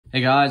Hey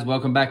guys,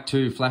 welcome back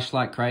to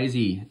Flashlight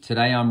Crazy.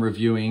 Today I'm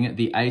reviewing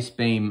the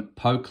Acebeam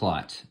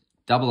Pokelit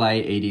AA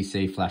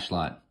EDC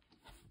flashlight.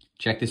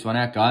 Check this one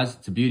out, guys.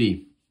 It's a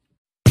beauty.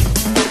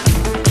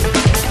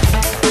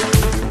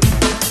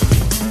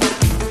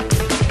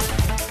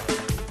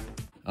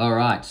 All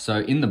right, so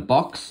in the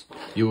box,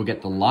 you will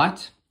get the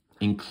light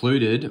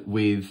included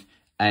with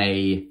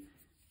a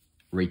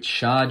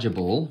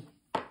rechargeable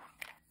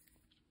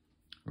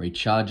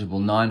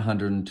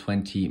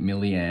 920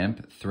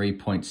 milliamp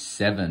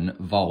 3.7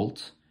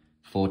 volt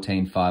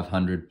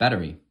 14500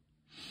 battery,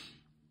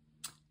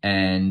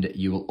 and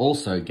you will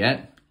also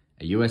get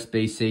a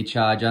USB-C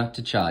charger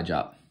to charge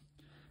up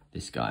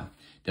this guy.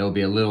 There will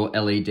be a little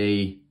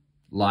LED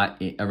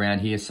light around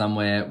here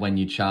somewhere. When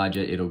you charge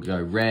it, it'll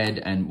go red,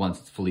 and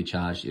once it's fully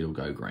charged, it'll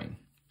go green.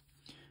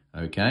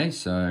 Okay,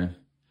 so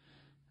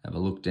have a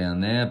look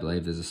down there. I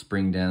believe there's a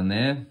spring down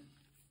there.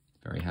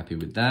 Very happy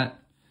with that.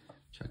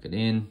 Chuck it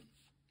in.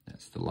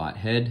 That's the light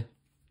head.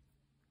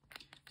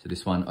 So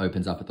this one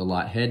opens up at the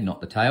light head,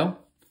 not the tail.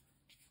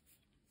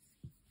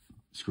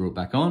 Screw it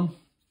back on.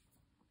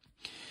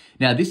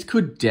 Now this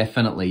could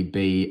definitely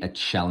be a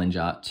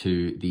challenger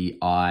to the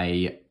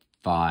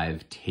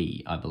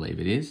i5T, I believe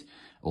it is,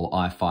 or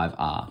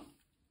i5R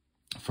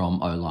from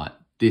Olight.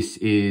 This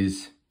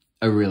is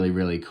a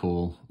really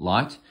cool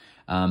light.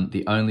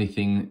 The only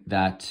thing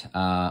that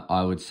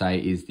I would say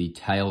is the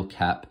tail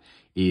cap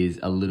is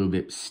a little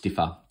bit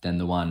stiffer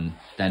than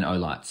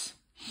Olight's.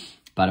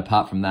 But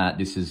apart from that,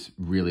 this is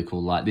really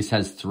cool light. This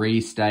has 3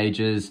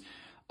 stages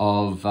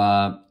of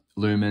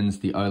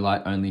lumens. The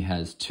Olight only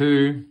has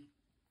 2.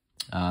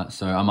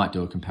 So I might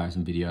do a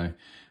comparison video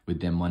with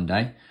them one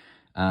day.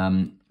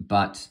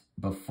 But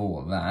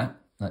before that,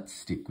 let's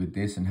stick with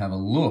this and have a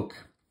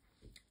look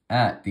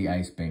at the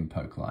Acebeam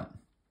Pokelit.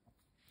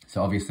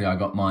 So obviously I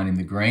got mine in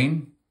the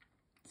green.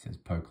 It says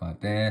Pokelit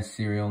there,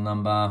 serial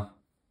number.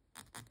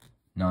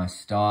 Nice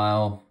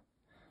style.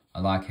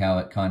 I like how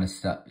it kind of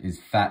is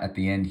fat at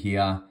the end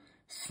here,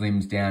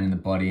 slims down in the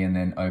body, and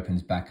then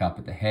opens back up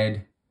at the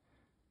head.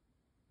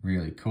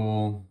 Really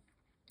cool.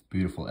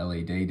 Beautiful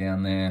LED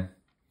down there.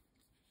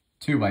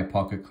 2-way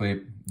pocket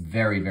clip.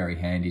 Very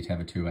handy to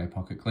have a 2-way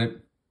pocket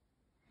clip.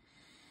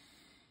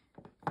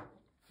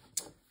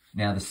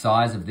 Now the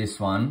size of this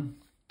one,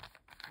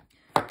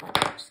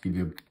 just give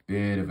you a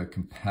bit of a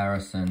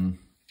comparison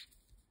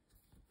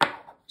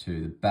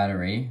to the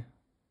battery.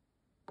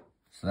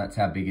 So that's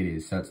how big it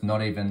is. So it's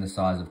not even the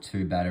size of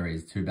 2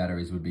 batteries. 2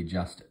 batteries would be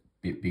just a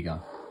bit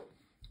bigger.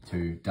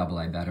 2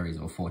 AA batteries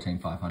or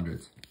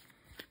 14500s.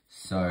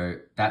 So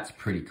that's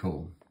pretty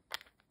cool.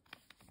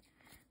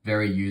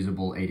 Very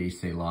usable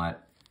EDC light.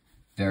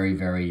 Very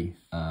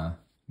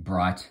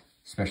bright,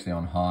 especially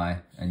on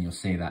high, and you'll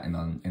see that in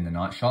the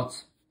night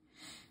shots.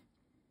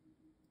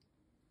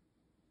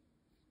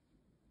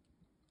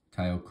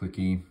 Tail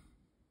clicky.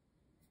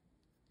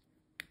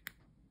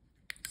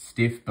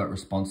 Stiff but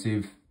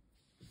responsive.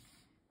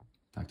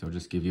 In fact, I'll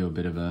just give you a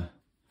bit of a,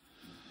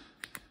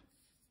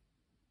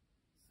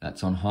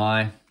 that's on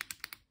high,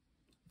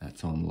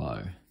 that's on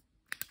low.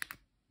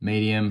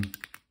 Medium,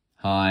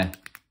 high,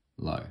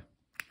 low.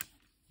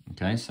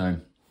 Okay, so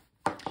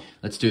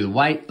let's do the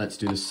weight, let's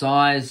do the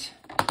size.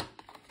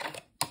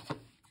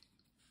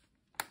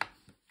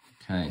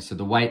 Okay, so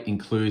the weight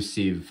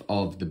inclusive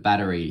of the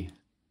battery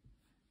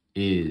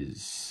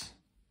is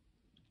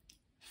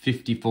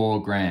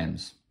 54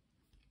 grams.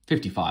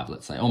 55,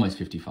 let's say, almost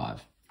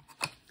 55.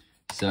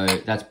 So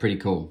that's pretty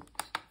cool.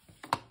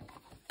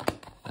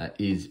 That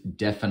is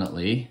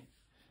definitely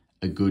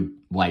a good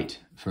weight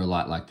for a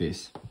light like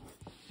this.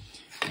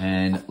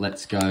 And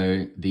let's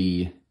go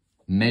the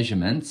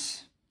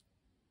measurements.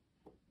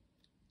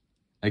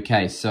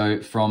 Okay,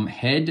 so from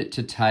head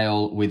to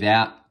tail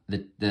without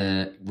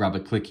the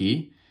rubber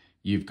clicky,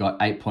 you've got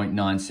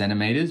 8.9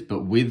 centimeters,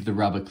 but with the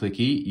rubber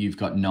clicky, you've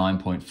got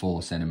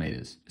 9.4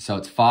 centimeters. So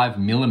it's 5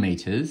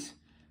 millimeters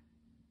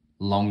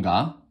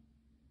longer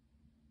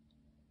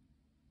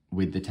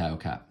with the tail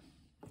cap,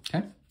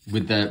 okay?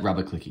 With the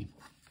rubber clicky.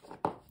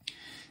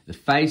 The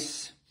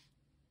face,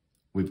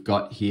 we've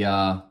got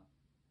here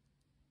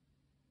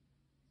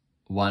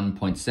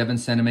 1.7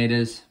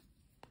 centimeters.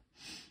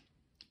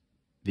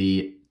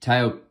 The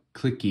tail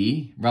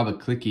clicky, rubber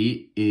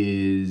clicky,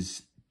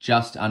 is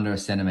just under a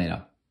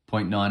centimeter,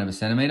 0.9 of a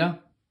centimeter.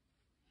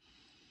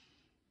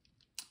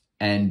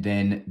 And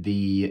then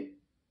the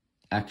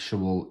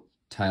actual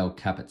tail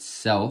cap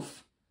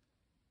itself,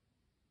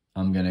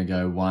 I'm gonna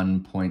go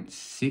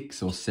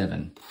 1.6 or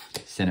 7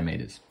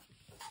 centimeters.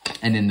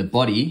 And then the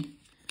body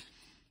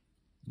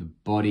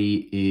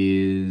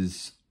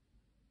is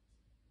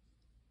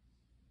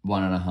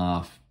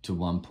 1.5 to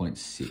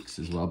 1.6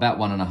 as well, about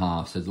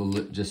 1.5. So it's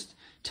just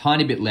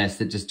tiny bit less,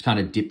 that just kind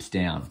of dips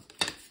down.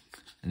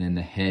 And then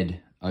the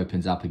head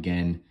opens up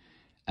again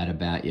at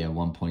about,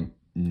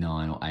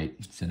 1.9 or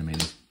 8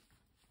 centimeters.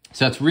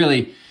 So it's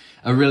really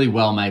a really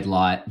well-made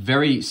light,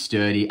 very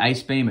sturdy.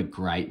 Acebeam are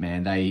great,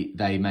 man.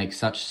 They make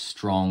such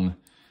strong,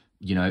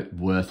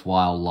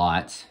 worthwhile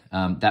lights.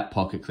 That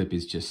pocket clip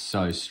is just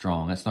so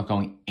strong. It's not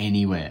going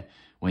anywhere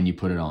when you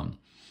put it on.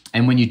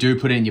 And when you do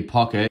put it in your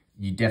pocket,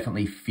 you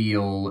definitely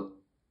feel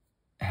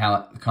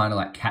how it kind of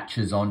like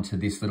catches onto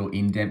this little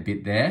indent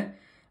bit there.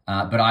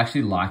 But I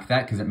actually like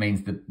that because it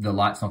means the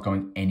light's not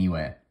going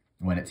anywhere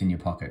when it's in your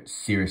pocket.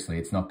 Seriously,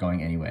 it's not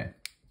going anywhere.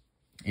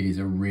 It is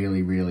a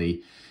really,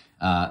 really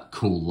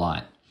cool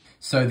light.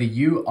 So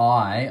the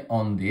UI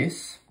on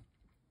this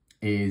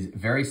is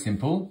very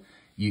simple.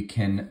 You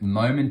can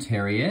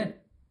momentary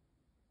it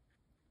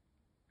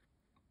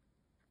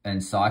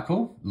and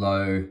cycle,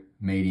 low,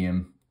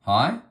 medium,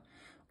 high,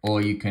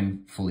 or you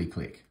can fully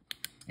click.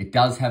 It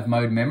does have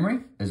mode memory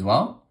as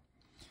well.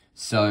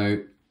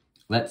 So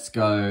let's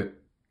go,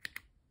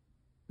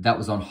 that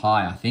was on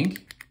high, I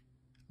think.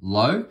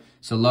 Low,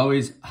 so low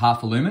is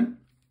half a lumen,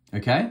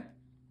 okay?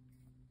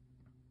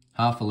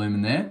 Half a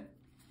lumen there.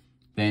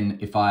 Then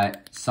if I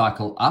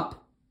cycle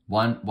up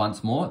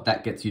once more,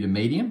 that gets you to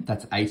medium,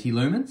 that's 80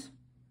 lumens.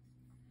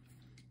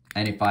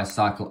 And if I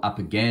cycle up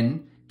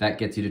again, that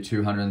gets you to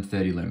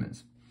 230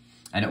 lumens.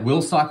 And it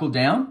will cycle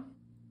down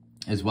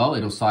as well.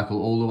 It'll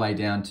cycle all the way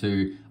down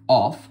to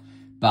off,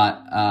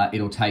 but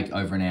it'll take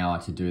over an hour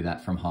to do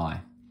that from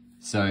high.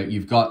 So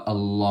you've got a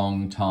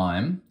long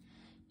time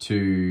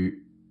to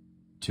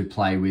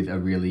play with a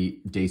really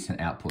decent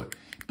output.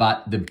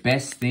 But the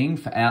best thing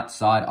for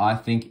outside, I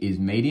think, is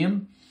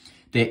medium.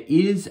 There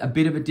is a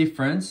bit of a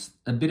difference,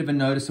 a bit of a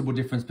noticeable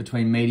difference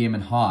between medium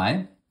and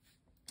high.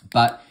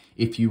 But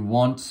if you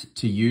want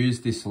to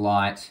use this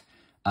light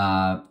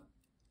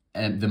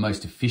the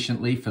most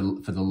efficiently for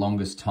the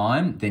longest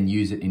time, then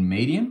use it in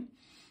medium,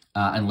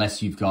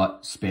 unless you've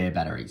got spare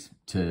batteries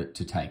to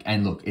take.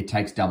 And look, it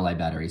takes AA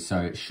batteries,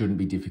 so it shouldn't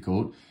be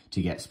difficult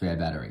to get spare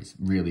batteries.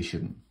 Really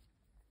shouldn't.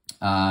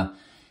 I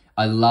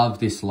love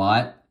this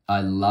light. I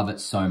love it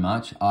so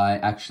much. I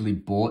actually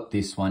bought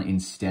this one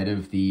instead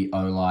of the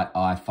Olight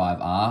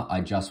i5R.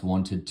 I just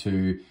wanted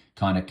to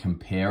kind of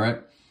compare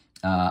it.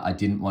 I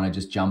didn't want to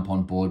just jump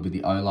on board with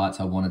the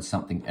Olights. I wanted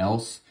something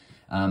else.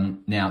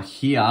 Now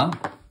here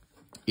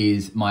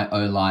is my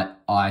Olight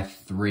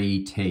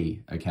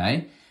i3T,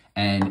 okay?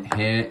 And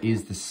here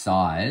is the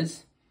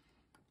size.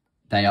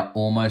 They are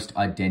almost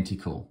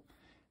identical.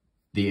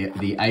 The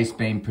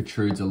Acebeam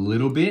protrudes a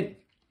little bit,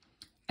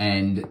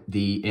 and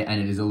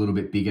it is a little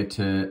bit bigger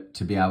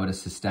to be able to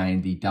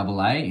sustain the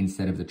AA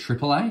instead of the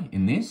AAA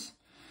in this.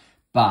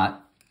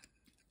 But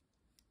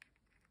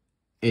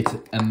it's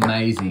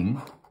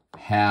amazing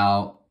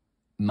how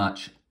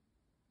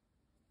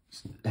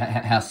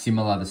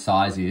similar the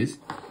size is,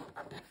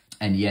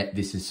 and yet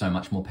this is so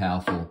much more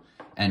powerful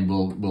and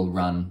will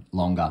run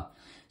longer.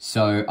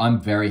 So I'm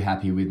very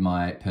happy with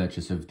my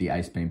purchase of the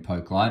Acebeam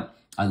Pokelit.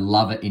 I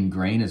love it in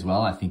green as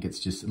well. I think it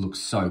looks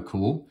so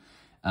cool.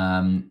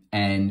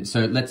 And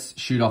so let's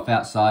shoot off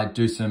outside,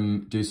 do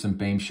some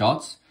beam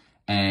shots,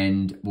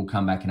 and we'll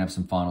come back and have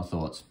some final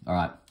thoughts. All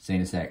right, see you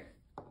in a sec.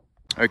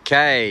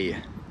 Okay,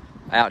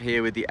 out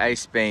here with the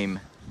Acebeam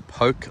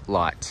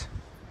Pokelit.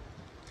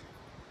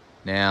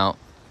 Now,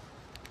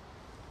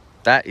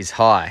 that is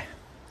high,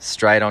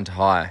 straight onto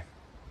high.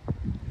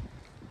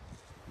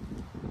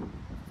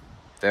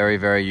 Very,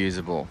 very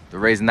usable. The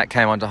reason that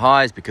came onto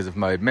high is because of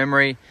mode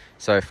memory.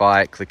 So if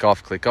I click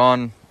off, click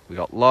on, we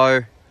got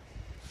low.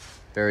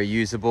 Very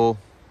usable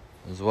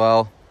as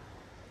well.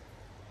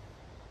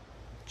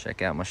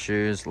 Check out my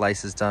shoes,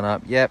 laces done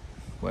up. Yep,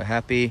 we're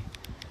happy.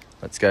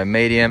 Let's go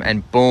medium,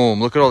 and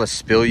boom, look at all the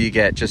spill you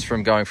get just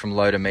from going from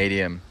low to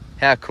medium.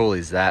 How cool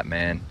is that,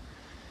 man?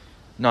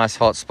 Nice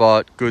hot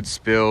spot, good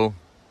spill,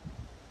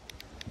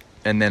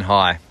 and then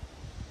high.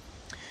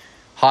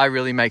 High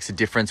really makes a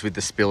difference with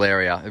the spill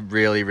area. It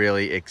really,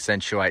 really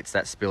accentuates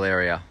that spill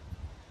area.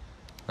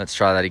 Let's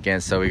try that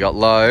again. So we got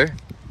low,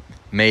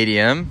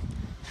 medium,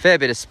 fair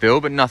bit of spill,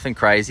 but nothing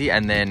crazy.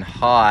 And then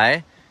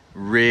high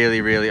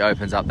really, really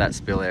opens up that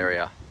spill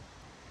area.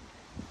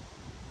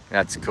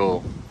 That's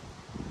cool.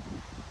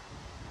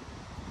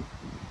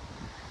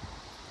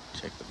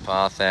 Check the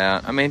path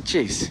out. I mean,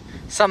 geez,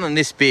 something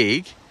this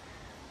big,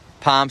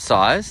 palm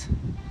size,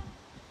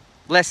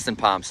 less than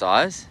palm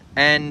size,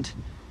 and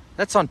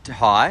that's on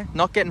high,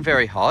 not getting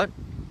very hot.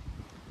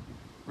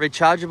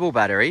 Rechargeable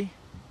battery,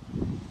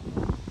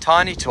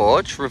 tiny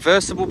torch,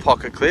 reversible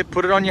pocket clip,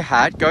 put it on your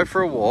hat, go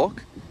for a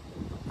walk.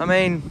 I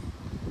mean,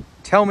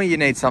 tell me you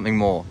need something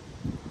more.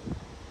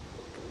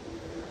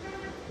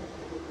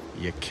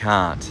 You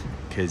can't,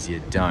 because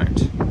you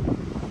don't.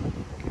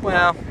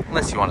 Well,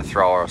 unless you want a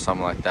thrower or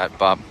something like that,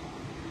 but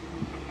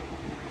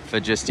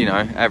for just, you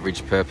know,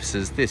 average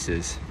purposes, this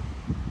is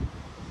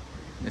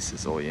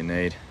all you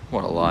need.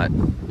 What a light.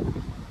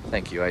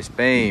 Thank you,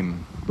 Acebeam.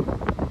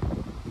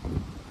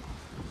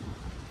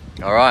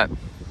 All right,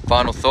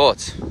 final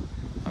thoughts.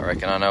 I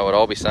reckon I know what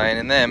I'll be saying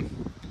in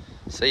them.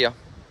 See ya.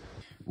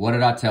 What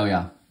did I tell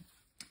you?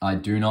 I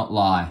do not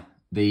lie.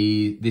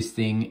 This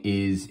thing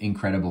is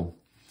incredible.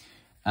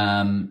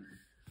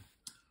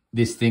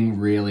 This thing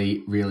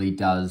really, really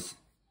does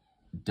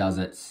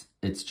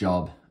its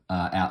job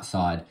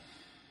outside.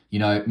 You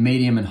know,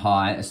 medium and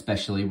high,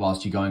 especially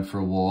whilst you're going for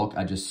a walk,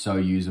 are just so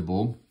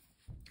usable,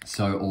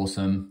 so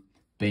awesome.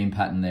 beam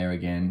pattern there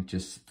again,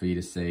 just for you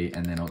to see,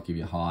 and then I'll give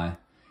you a high.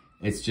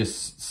 It's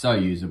just so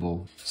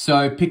usable.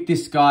 So pick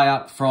this guy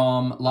up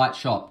from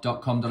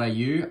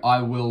lightshop.com.au.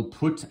 I will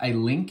put a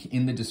link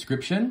in the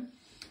description.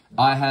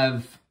 I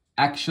have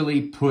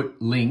actually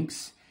put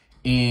links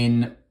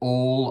in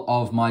all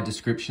of my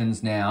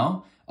descriptions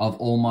now of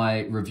all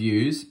my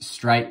reviews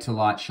straight to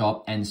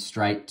Lightshop and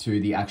straight to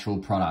the actual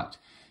product.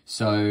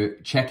 So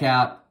check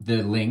out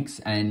the links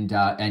and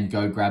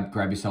go grab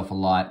yourself a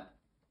light.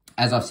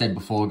 As I've said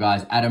before,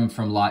 guys, Adam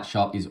from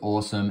Lightshop is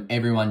awesome.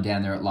 Everyone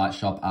down there at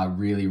Lightshop are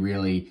really,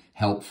 really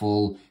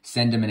helpful.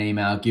 Send them an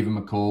email, give them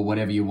a call,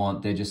 whatever you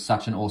want. They're just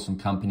such an awesome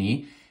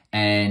company,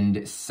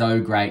 and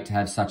so great to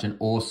have such an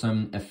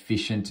awesome,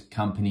 efficient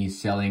company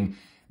selling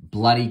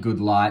bloody good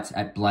lights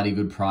at bloody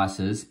good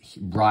prices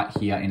right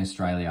here in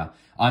Australia.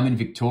 I'm in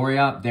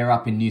Victoria, they're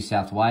up in New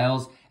South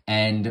Wales,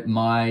 and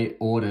my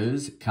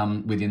orders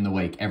come within the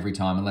week every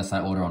time, unless I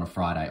order on a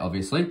Friday,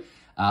 obviously,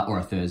 or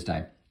a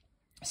Thursday.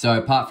 So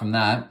apart from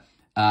that,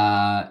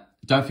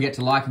 don't forget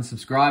to like and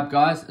subscribe,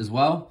 guys, as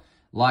well.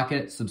 Like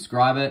it,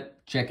 subscribe it,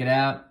 check it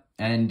out,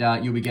 and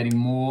you'll be getting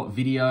more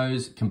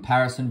videos,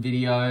 comparison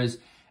videos,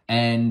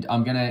 and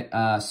I'm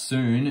gonna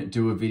soon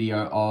do a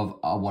video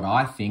of what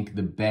I think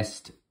the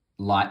best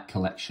light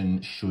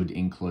collection should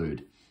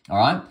include. All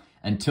right,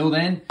 until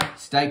then,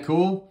 stay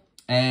cool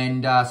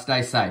and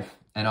stay safe,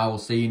 and I will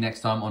see you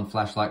next time on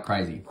Flashlight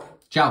Crazy.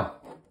 Ciao.